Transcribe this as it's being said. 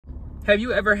Have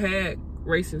you ever had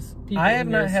racist people? I have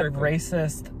not had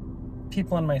racist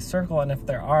people in my circle, and if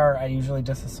there are, I usually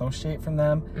disassociate from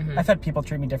them. I've had people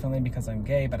treat me differently because I'm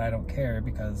gay, but I don't care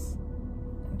because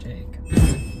I'm Jake.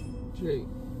 Jake.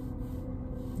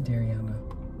 Dariana.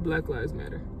 Black Lives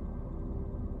Matter.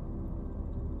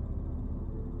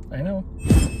 I know.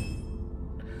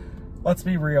 Let's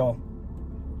be real.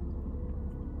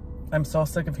 I'm so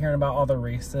sick of hearing about all the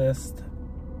racist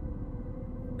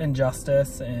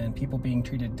injustice and people being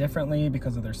treated differently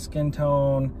because of their skin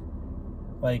tone.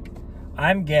 Like,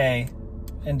 I'm gay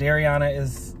and Dariana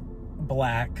is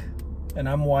black and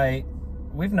I'm white.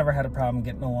 We've never had a problem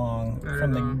getting along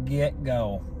from the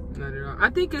get-go. Not at all.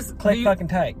 I think it's fucking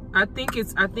tight. I think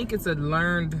it's a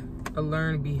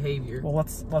learned behavior. Well,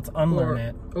 let's unlearn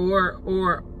it.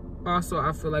 Or also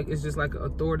I feel like it's just like an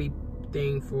authority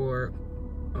thing for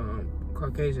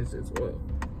Caucasians as well.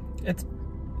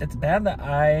 It's bad that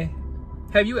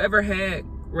Have you ever had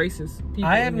racist people?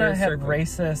 I have not had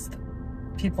racist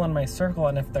people in my circle,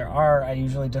 and if there are, I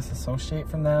usually disassociate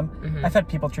from them. I've had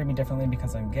people treat me differently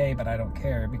because I'm gay, but I don't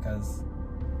care because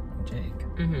I'm Jake.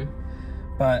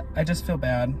 But I just feel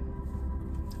bad.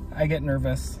 I get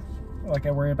nervous. Like,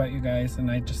 I worry about you guys, and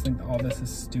I just think all this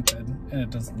is stupid, and it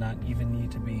does not even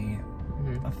need to be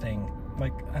a thing.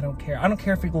 Like, I don't care. I don't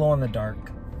care if you glow in the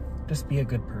dark. Just be a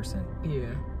good person.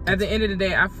 Yeah. At the end of the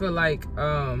day, I feel like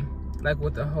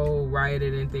with the whole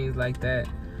rioting and things like that,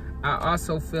 I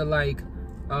also feel like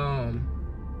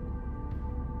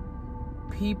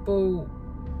people,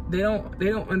 they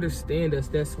don't understand us.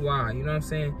 That's why, you know what I'm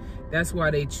saying? That's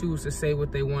why they choose to say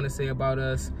what they want to say about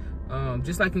us.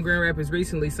 Just like in Grand Rapids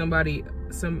recently, two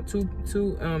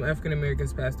African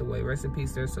Americans passed away. Rest in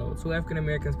peace, their soul. 2 African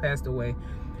Americans passed away,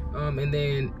 and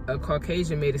then a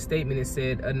Caucasian made a statement and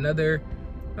said another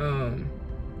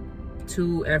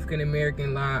 2 African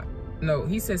American No,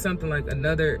 he said something like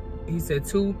he said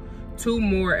two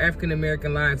more African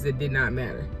American lives that did not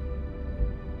matter.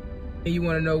 And you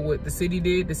want to know what the city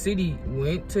did? The city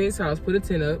went to his house, put a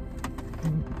tent up,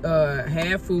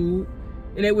 had food,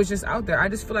 and it was just out there. I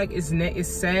just feel like it's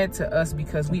sad to us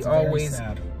because we always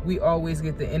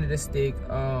get the end of the stick,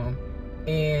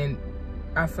 and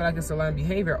I feel like it's a learned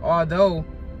behavior. Although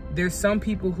there's some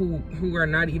people who are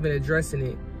not even addressing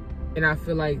it, and I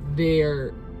feel like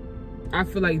them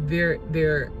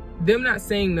not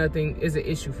saying nothing is an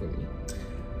issue for me.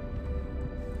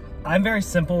 I'm very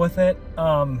simple with it.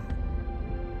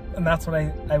 And that's what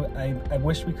I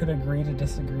wish we could agree to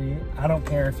disagree. I don't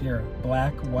care if you're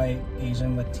black, white,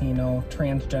 Asian, Latino,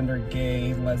 transgender,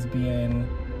 gay, lesbian,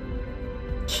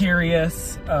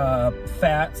 curious,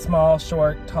 fat, small,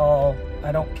 short, tall.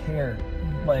 I don't care.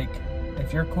 Like,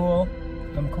 if you're cool,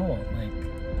 I'm cool. Like,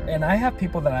 and I have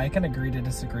people that I can agree to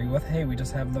disagree with. Hey, we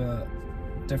just have the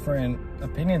different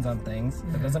opinions on things.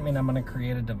 That doesn't mean I'm going to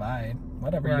create a divide.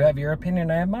 Whatever. You have your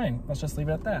opinion, I have mine. Let's just leave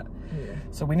it at that. Yeah.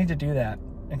 So we need to do that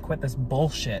and quit this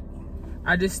bullshit.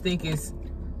 I just think it's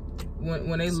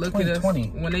when they look at us,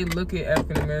 when they look at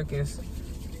African Americans,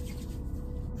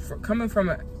 coming from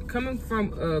a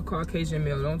Caucasian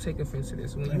male, don't take offense to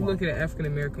this. When you look at an African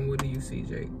American, what do you see,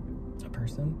 Jake? A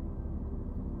person.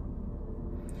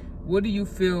 What do you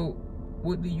feel?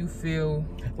 What do you feel?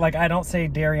 Like, I don't say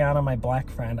Dariana, my black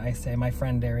friend. I say my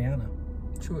friend Dariana.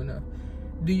 True enough.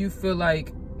 Do you feel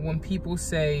like when people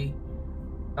say,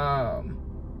 how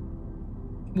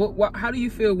do you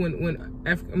feel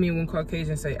when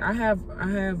Caucasians say, I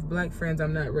have black friends,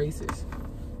 I'm not racist?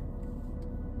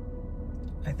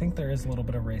 I think there is a little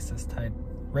bit of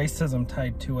racism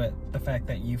tied to it. The fact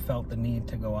that you felt the need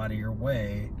to go out of your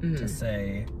way to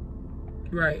say,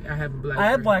 right, I have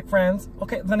black friends.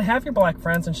 Okay, then have your black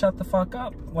friends and shut the fuck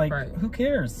up. Like, who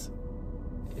cares?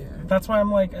 Yeah. That's why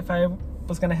I'm like, if I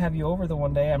was gonna have you over the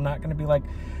one day, I'm not gonna be like,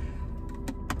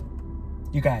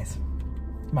 you guys,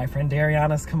 my friend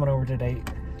Dariana's coming over today.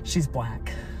 She's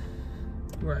black.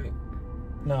 Right.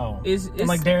 No. I'm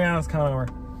like, Dariana's coming over.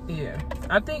 Yeah.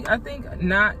 I think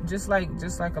not just like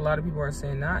a lot of people are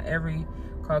saying, not every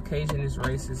Caucasian is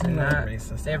racist, and not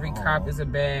racist every cop is a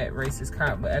bad racist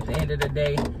cop. But at the end of the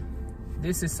day,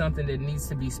 this is something that needs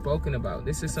to be spoken about.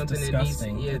 This is something that needs.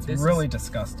 Yeah, it's really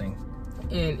disgusting.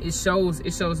 And it shows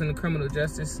in the criminal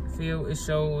justice field. It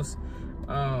shows.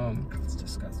 It's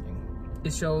disgusting.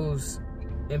 It shows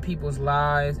in people's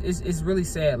lives. It's really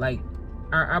sad. Like,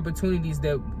 our opportunities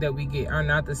that we get are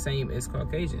not the same as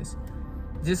Caucasians.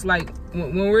 Just like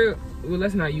when we're, well,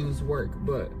 let's not use work,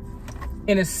 but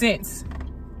in a sense,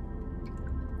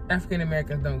 African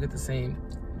Americans don't get the same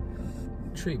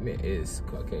treatment as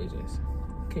Caucasians.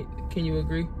 Can you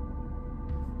agree?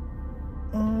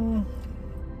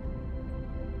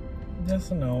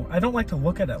 Yes and no. I don't like to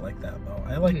look at it like that, though.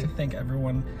 I like to think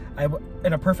everyone...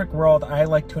 in a perfect world, I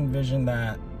like to envision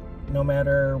that no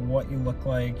matter what you look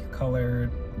like, your color,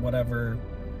 whatever,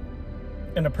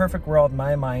 in a perfect world,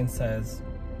 my mind says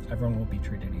everyone will be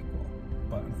treated equal.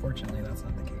 But unfortunately, that's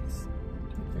not the case.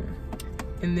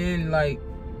 And then, like,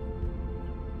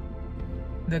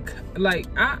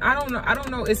 I don't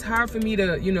know. It's hard for me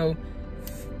to, you know,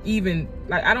 even,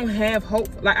 like, I don't have hope.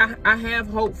 Like, I have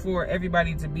hope for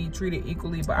everybody to be treated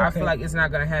equally, but I feel like it's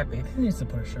not gonna happen. He needs to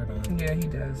put a shirt on. Yeah, he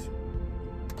does.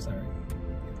 Sorry.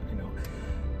 I know.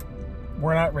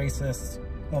 We're not racist.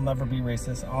 We'll never be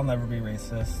racist. I'll never be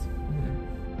racist.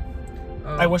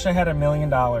 I wish I had $1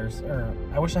 million, or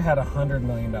I wish I had $100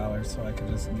 million so I could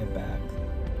just get back.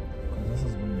 Because this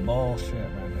is bullshit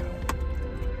right now.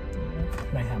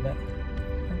 Can I have it?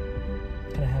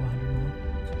 Can I have $100 million?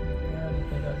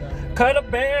 Cut a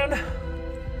band!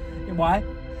 Why?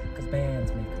 Because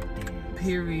bands make it dance.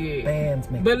 Period. Bands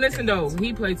make But listen though,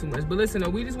 he played too much. But listen though,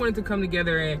 we just wanted to come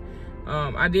together and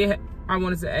I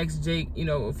wanted to ask Jake, you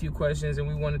know, a few questions, and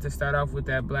we wanted to start off with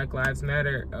that Black Lives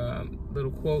Matter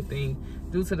little quote thing,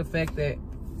 due to the fact that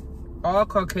all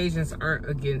Caucasians aren't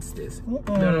against this. You know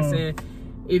what I'm saying?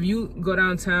 If you go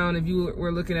downtown, if you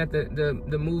were looking at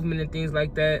the movement and things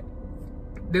like that,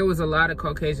 there was a lot of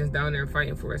Caucasians down there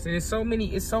fighting for us, and it's so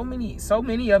many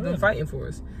of them fighting for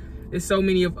us. There's so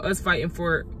many of us fighting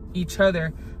for each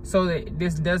other so that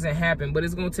this doesn't happen. But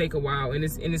it's gonna take a while, and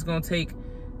it's gonna take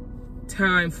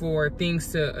time for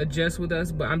things to adjust with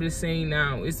us. But I'm just saying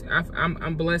now,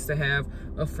 I'm blessed to have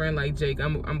a friend like Jake.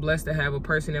 I'm blessed to have a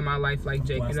person in my life like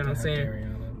Jake. You know what I'm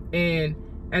saying? And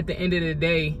at the end of the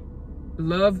day,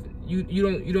 love, you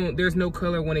don't there's no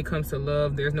color when it comes to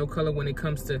love. There's no color when it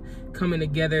comes to coming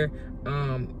together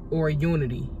or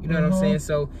unity. You know what I'm saying?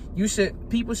 So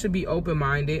people should be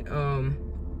open-minded. I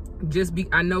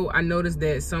noticed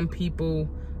that some people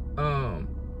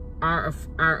are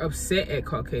upset at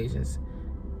Caucasians.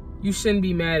 You shouldn't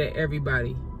be mad at everybody.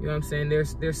 You know what I'm saying?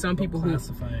 There's some people who,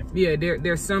 yeah,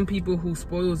 there's some people who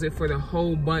spoils it for the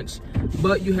whole bunch,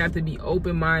 but you have to be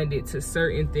open-minded to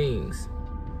certain things.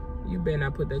 You better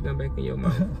not put that gun back in your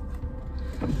mouth.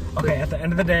 Okay, at the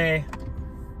end of the day,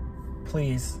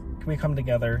 please, can we come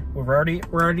together? We're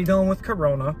already dealing with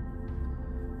Corona.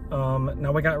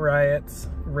 Now we got riots,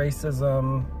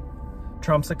 racism,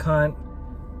 Trump's a cunt.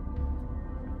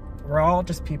 We're all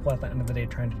just people at the end of the day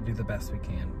trying to do the best we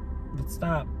can. But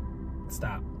stop.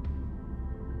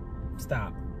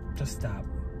 Just stop.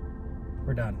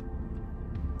 We're done.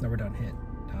 No, we're done. Hit.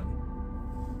 Done.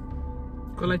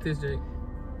 Go like this, Jake.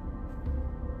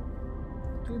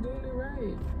 You're doing it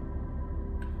right.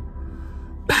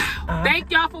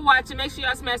 Thank y'all for watching. Make sure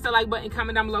y'all smash that like button,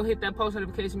 comment down below, hit that post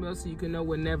notification bell so you can know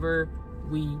whenever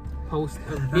we post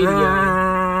a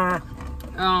video.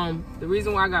 The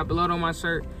reason why I got blood on my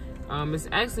shirt, it's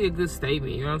actually a good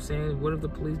statement, you know what I'm saying? What if the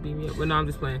police beat me up? But no, I'm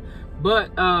just playing.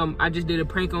 But I just did a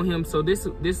prank on him, so this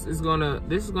is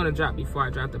gonna drop before I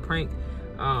drop the prank.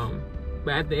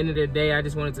 But at the end of the day, I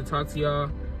just wanted to talk to y'all.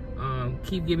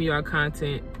 Keep giving y'all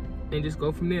content and just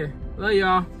go from there. Love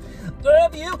y'all.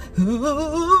 Love you.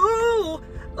 Ooh,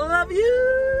 love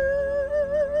you.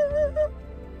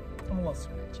 I'm a little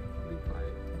switch.